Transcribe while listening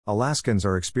Alaskans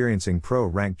are experiencing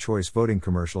pro-ranked choice voting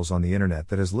commercials on the internet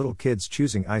that has little kids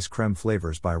choosing ice cream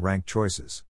flavors by ranked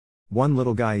choices. One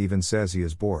little guy even says he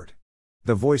is bored.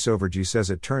 The voiceover G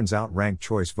says it turns out ranked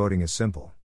choice voting is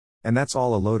simple. And that's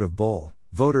all a load of bull.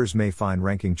 Voters may find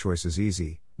ranking choices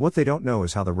easy, what they don't know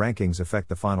is how the rankings affect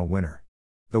the final winner.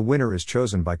 The winner is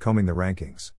chosen by combing the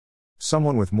rankings.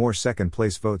 Someone with more second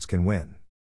place votes can win.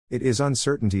 It is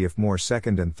uncertainty if more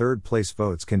second and third place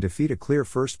votes can defeat a clear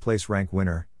first place rank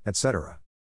winner, etc.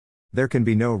 There can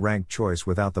be no ranked choice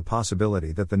without the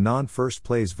possibility that the non-first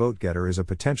place vote getter is a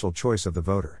potential choice of the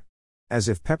voter. As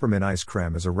if peppermint ice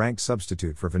cream is a ranked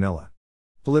substitute for vanilla.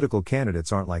 Political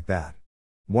candidates aren't like that.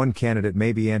 One candidate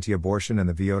may be anti-abortion and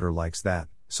the voter likes that,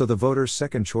 so the voter's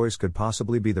second choice could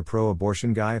possibly be the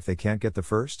pro-abortion guy if they can't get the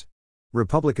first?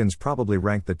 Republicans probably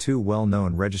rank the two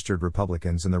well-known registered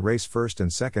Republicans in the race first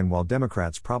and second, while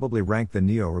Democrats probably rank the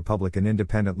neo-Republican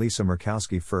independent Lisa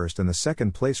Murkowski first and the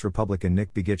second-place Republican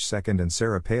Nick Begich second and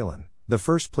Sarah Palin, the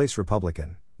first-place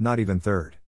Republican, not even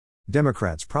third.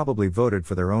 Democrats probably voted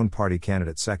for their own party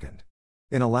candidate second.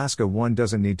 In Alaska, one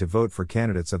doesn't need to vote for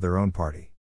candidates of their own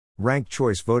party. Ranked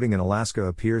choice voting in Alaska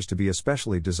appears to be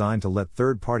especially designed to let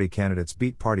third-party candidates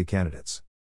beat party candidates.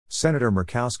 Senator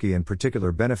Murkowski in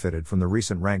particular benefited from the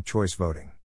recent ranked choice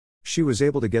voting. She was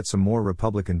able to get some more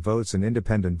Republican votes and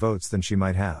independent votes than she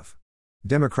might have.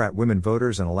 Democrat women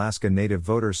voters and Alaska Native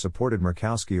voters supported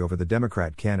Murkowski over the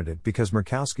Democrat candidate because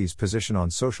Murkowski's position on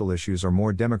social issues are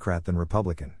more Democrat than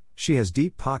Republican. She has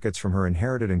deep pockets from her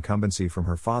inherited incumbency from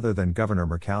her father, then Governor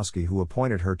Murkowski, who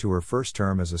appointed her to her first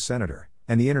term as a senator,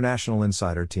 and the international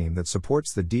insider team that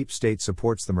supports the deep state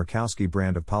supports the Murkowski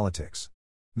brand of politics.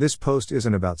 This post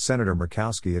isn't about Senator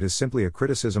Murkowski, it is simply a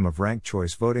criticism of ranked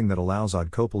choice voting that allows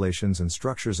odd copullations and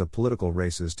structures of political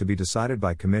races to be decided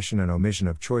by commission and omission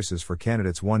of choices for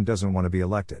candidates one doesn't want to be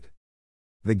elected.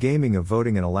 The gaming of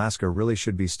voting in Alaska really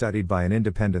should be studied by an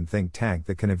independent think tank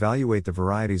that can evaluate the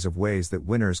varieties of ways that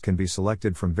winners can be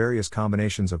selected from various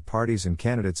combinations of parties and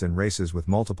candidates in races with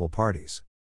multiple parties.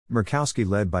 Murkowski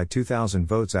led by 2,000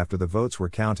 votes after the votes were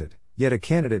counted. Yet a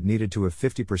candidate needed to have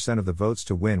 50% of the votes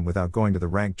to win without going to the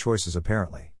ranked choices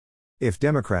apparently. If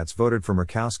Democrats voted for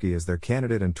Murkowski as their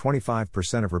candidate and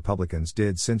 25% of Republicans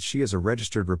did, since she is a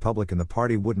registered Republican, the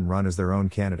party wouldn't run as their own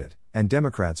candidate, and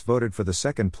Democrats voted for the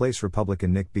second-place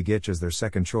Republican Nick Begich as their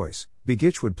second choice,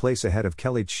 Begich would place ahead of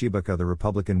Kelly Tshibaka, the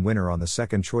Republican winner, on the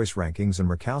second-choice rankings, and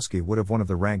Murkowski would have one of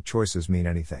the ranked choices mean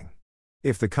anything.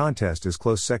 If the contest is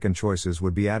close, second choices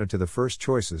would be added to the first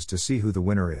choices to see who the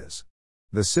winner is.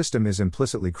 The system is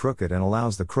implicitly crooked and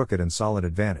allows the crooked and solid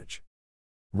advantage.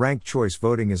 Ranked choice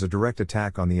voting is a direct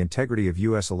attack on the integrity of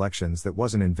U.S. elections that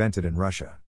wasn't invented in Russia.